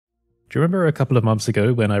Do you remember a couple of months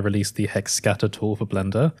ago when I released the Hex Scatter tool for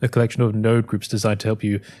Blender, a collection of node groups designed to help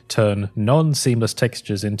you turn non-seamless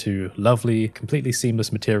textures into lovely, completely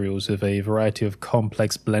seamless materials with a variety of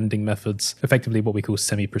complex blending methods, effectively what we call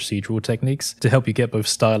semi-procedural techniques, to help you get both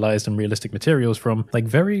stylized and realistic materials from like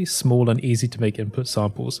very small and easy to make input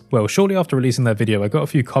samples? Well, shortly after releasing that video, I got a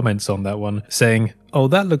few comments on that one saying, "Oh,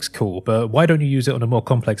 that looks cool, but why don't you use it on a more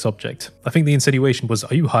complex object?" I think the insinuation was,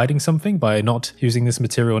 are you hiding something by not using this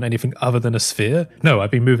material on anything other than a sphere? No, I've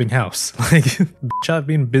been moving house. Like, bitch, I've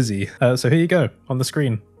been busy. So here you go, on the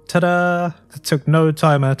screen. Ta-da! It took no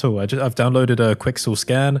time at all. I've downloaded a Quixel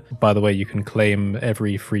scan. By the way, you can claim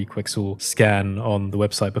every free Quixel scan on the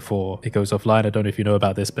website before it goes offline. I don't know if you know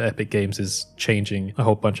about this, but Epic Games is changing a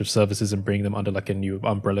whole bunch of services and bringing them under like a new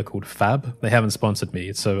umbrella called Fab. They haven't sponsored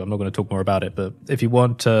me, so I'm not going to talk more about it. But if you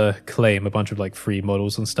want to claim a bunch of like free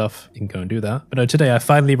models and stuff, you can go and do that. But no, today I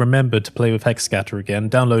finally remembered to play with Hex Scatter again,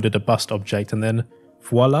 downloaded a bust object, and then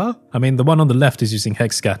voila! I mean, the one on the left is using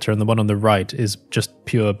Hex Scatter and the one on the right is just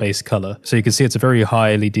pure base color. So you can see it's a very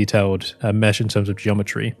highly detailed mesh in terms of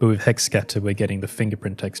geometry. But with Hex Scatter, we're getting the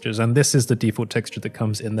fingerprint textures. And this is the default texture that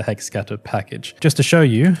comes in the Hex Scatter package. Just to show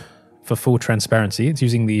you, for full transparency, it's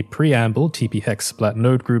using the preamble TP Hex Splat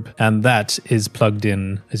node group, and that is plugged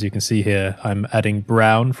in. As you can see here, I'm adding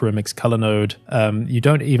brown for a mixed color node. You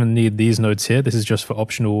don't even need these nodes here. This is just for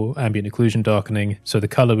optional ambient occlusion darkening. So the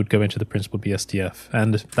color would go into the principal BSDF,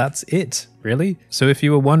 and that's it. Really? So if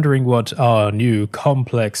you were wondering what our new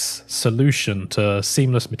complex solution to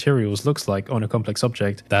seamless materials looks like on a complex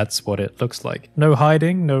object, that's what it looks like. No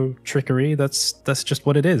hiding, no trickery, that's just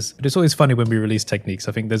what it is. But it's always funny when we release techniques.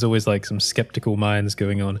 I think there's always like some skeptical minds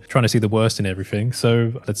going on, trying to see the worst in everything.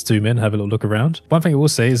 So let's zoom in, have a little look around. One thing I will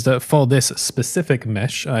say is that for this specific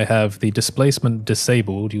mesh, I have the displacement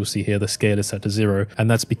disabled. You'll see here the scale is set to 0. And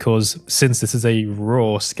that's because since this is a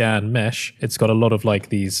raw scan mesh, it's got a lot of like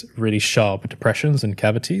these really sharp depressions and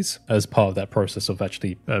cavities as part of that process of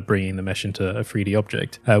actually bringing the mesh into a 3D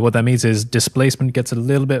object. What that means is displacement gets a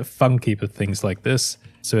little bit funky with things like this.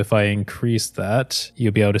 So if I increase that,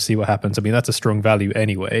 you'll be able to see what happens. I mean, that's a strong value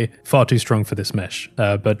anyway, far too strong for this mesh.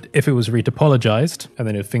 But if it was retopologized, and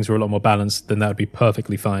then if things were a lot more balanced, then that would be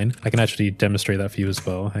perfectly fine. I can actually demonstrate that for you as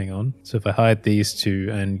well. Hang on. So if I hide these two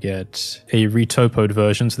and get a retopoed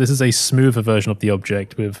version, so this is a smoother version of the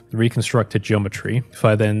object with reconstructed geometry. If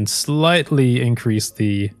I then slightly increase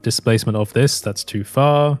the displacement of this, that's too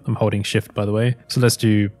far. I'm holding shift, by the way. So let's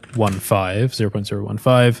do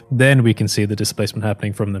 0.015. Then we can see the displacement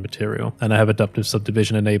happening from the material. And I have adaptive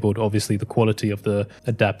subdivision enabled. Obviously, the quality of the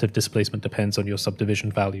adaptive displacement depends on your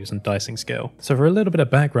subdivision values and dicing scale. So for a little bit of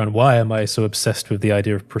background, why am I so obsessed with the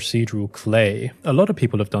idea of procedural clay? A lot of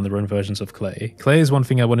people have done their own versions of clay. Clay is one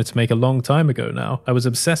thing I wanted to make a long time ago now. I was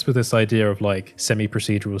obsessed with this idea of like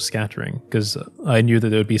semi-procedural scattering because I knew that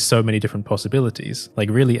there would be so many different possibilities, like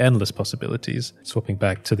really endless possibilities. Swapping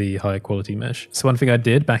back to the high quality mesh. So one thing I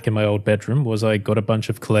did back in my old bedroom was I got a bunch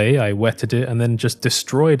of clay, I wetted it, and then just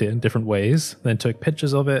destroyed it in different ways, then took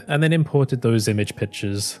pictures of it, and then imported those image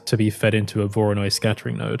pictures to be fed into a Voronoi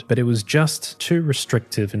scattering node. But it was just too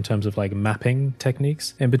restrictive in terms of like mapping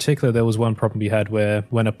techniques. In particular, there was one problem we had where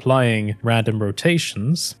when applying random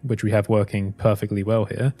rotations, which we have working perfectly well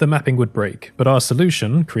here, the mapping would break. But our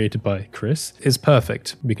solution, created by Chris, is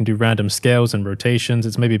perfect. We can do random scales and rotations.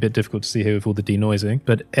 It's maybe a bit difficult to see here with all the denoising,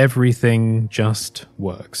 but everything just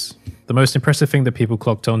works. The most impressive thing that people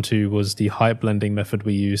clocked onto was the height blending method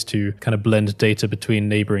we used to kind of blend data between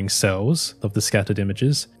neighboring cells of the scattered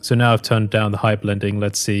images. So now I've turned down the height blending.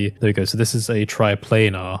 Let's see. There we go. So this is a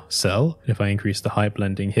triplanar cell. If I increase the height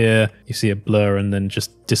blending here, you see it blur and then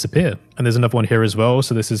just disappear. And there's another one here as well.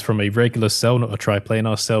 So this is from a regular cell, not a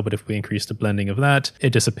triplanar cell. But if we increase the blending of that,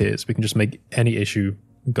 it disappears. We can just make any issue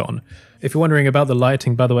gone. If you're wondering about the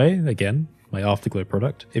lighting, by the way, again, my Afterglow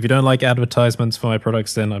product. If you don't like advertisements for my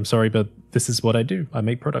products, then I'm sorry, but this is what I do. I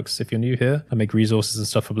make products. If you're new here, I make resources and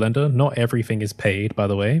stuff for Blender. Not everything is paid, by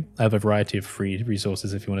the way. I have a variety of free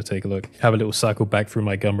resources if you want to take a look. Have a little cycle back through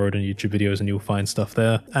my Gumroad and YouTube videos and you'll find stuff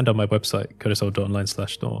there. And on my website,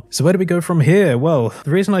 codesol.online/store. So where do we go from here? Well,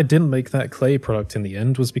 the reason I didn't make that clay product in the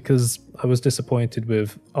end was because I was disappointed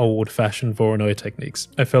with old-fashioned Voronoi techniques.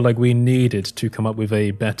 I felt like we needed to come up with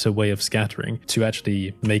a better way of scattering to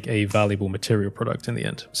actually make a valuable material product in the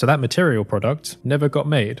end. So that material product never got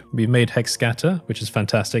made. We made Hex Hex Scatter, which is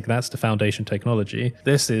fantastic. That's the foundation technology.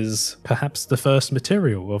 This is perhaps the first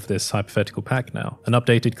material of this hypothetical pack now. An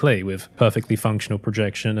updated clay with perfectly functional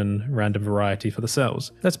projection and random variety for the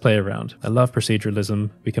cells. Let's play around. I love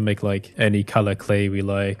proceduralism. We can make like any color clay we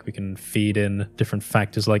like. We can feed in different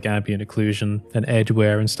factors like ambient occlusion and edge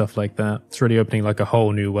wear and stuff like that. It's really opening like a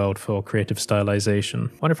whole new world for creative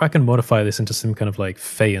stylization. I wonder if I can modify this into some kind of like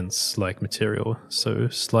faience-like material. So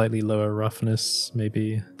slightly lower roughness,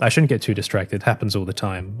 maybe. I shouldn't get too distracted. It happens all the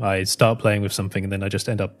time. I start playing with something and then I just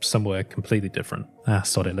end up somewhere completely different.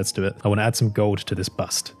 Sod it, let's do it. I want to add some gold to this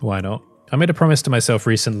bust. Why not? I made a promise to myself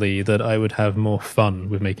recently that I would have more fun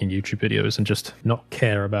with making YouTube videos and just not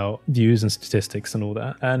care about views and statistics and all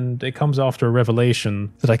that. And it comes after a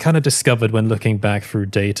revelation that I kind of discovered when looking back through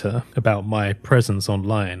data about my presence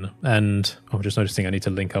online. And I'm just noticing I need to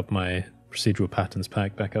link up my procedural patterns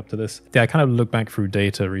pack back up to this. Yeah, I kind of looked back through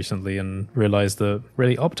data recently and realized that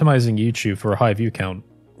really optimizing YouTube for a high view count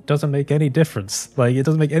doesn't make any difference. Like, it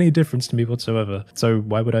doesn't make any difference to me whatsoever. So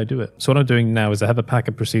why would I do it? So what I'm doing now is I have a pack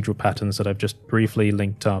of procedural patterns that I've just briefly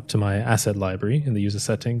linked up to my asset library in the user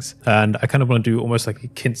settings. And I kind of want to do almost like a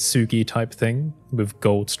Kintsugi type thing with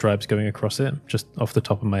gold stripes going across it, just off the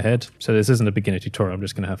top of my head. So this isn't a beginner tutorial. I'm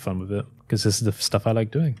just going to have fun with it because this is the stuff I like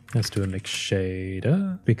doing. Let's do a mix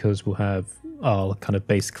shader because we'll have our kind of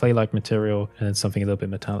base clay-like material and then something a little bit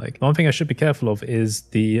metallic. One thing I should be careful of is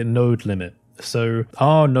the node limit. So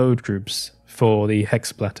our node groups for the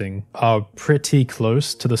hex splatting are pretty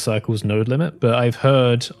close to the circle's node limit, but I've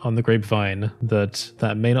heard on the grapevine that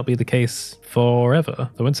that may not be the case forever.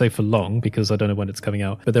 I wouldn't say for long because I don't know when it's coming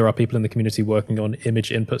out, but there are people in the community working on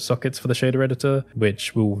image input sockets for the shader editor,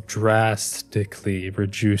 which will drastically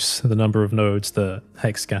reduce the number of nodes that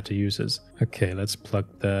Hex Scatter uses. Okay, let's plug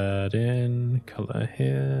that in. Color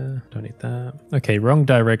here. Don't need that. Okay, wrong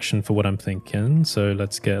direction for what I'm thinking. So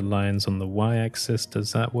let's get lines on the y-axis.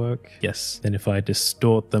 Does that work? Yes. Then if I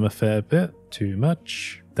distort them a fair bit, too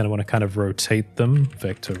much, then I want to kind of rotate them.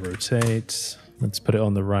 Vector rotate. Let's put it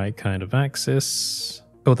on the right kind of axis.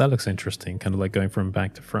 Oh, that looks interesting. Kind of like going from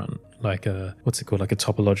back to front. Like a, what's it called? Like a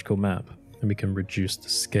topological map. And we can reduce the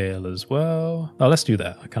scale as well. Oh, let's do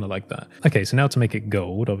that. I kind of like that. Okay, so now to make it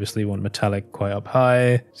gold, obviously we want metallic quite up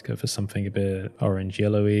high. Let's go for something a bit orange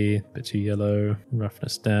yellowy, a bit too yellow.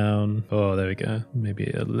 Roughness down. Oh, there we go. Maybe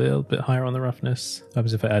a little bit higher on the roughness. What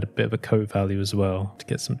happens if I add a bit of a coat value as well to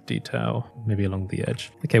get some detail, maybe along the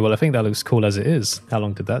edge. Okay, well, I think that looks cool as it is. How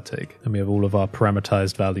long did that take? And we have all of our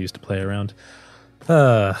parameterized values to play around.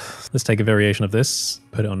 Let's take a variation of this,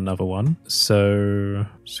 put it on another one. So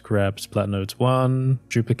just grab splat nodes 1,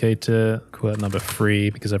 duplicate it, call it number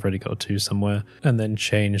 3 because I've already got 2 somewhere, and then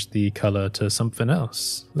change the color to something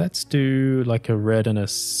else. Let's do like a red and a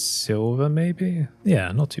silver maybe?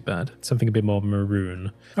 Yeah, not too bad. Something a bit more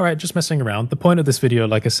maroon. All right, just messing around. The point of this video,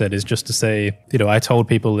 like I said, is just to say, you know, I told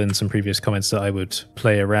people in some previous comments that I would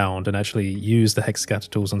play around and actually use the Hex Scatter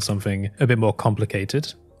tools on something a bit more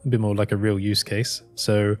complicated. A bit more like a real use case.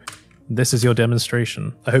 So this is your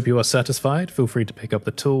demonstration. I hope you are satisfied. Feel free to pick up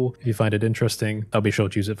the tool if you find it interesting. I'll be sure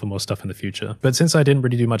to use it for more stuff in the future. But since I didn't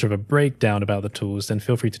really do much of a breakdown about the tools, then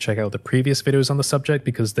feel free to check out the previous videos on the subject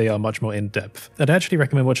because they are much more in-depth. I'd actually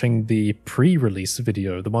recommend watching the pre-release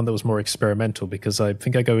video, the one that was more experimental, because I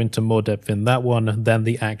think I go into more depth in that one than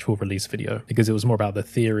the actual release video, because it was more about the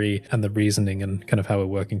theory and the reasoning and kind of how we're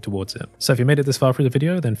working towards it. So if you made it this far through the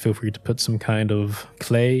video, then feel free to put some kind of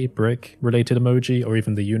clay, brick related emoji, or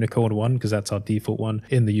even the unicorn one, because that's our default one,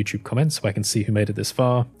 in the YouTube comments so I can see who made it this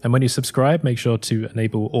far. And when you subscribe, make sure to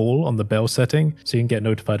enable all on the bell setting so you can get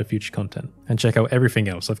notified of future content. And check out everything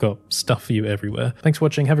else. I've got stuff for you everywhere. Thanks for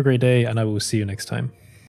watching, have a great day, and I will see you next time.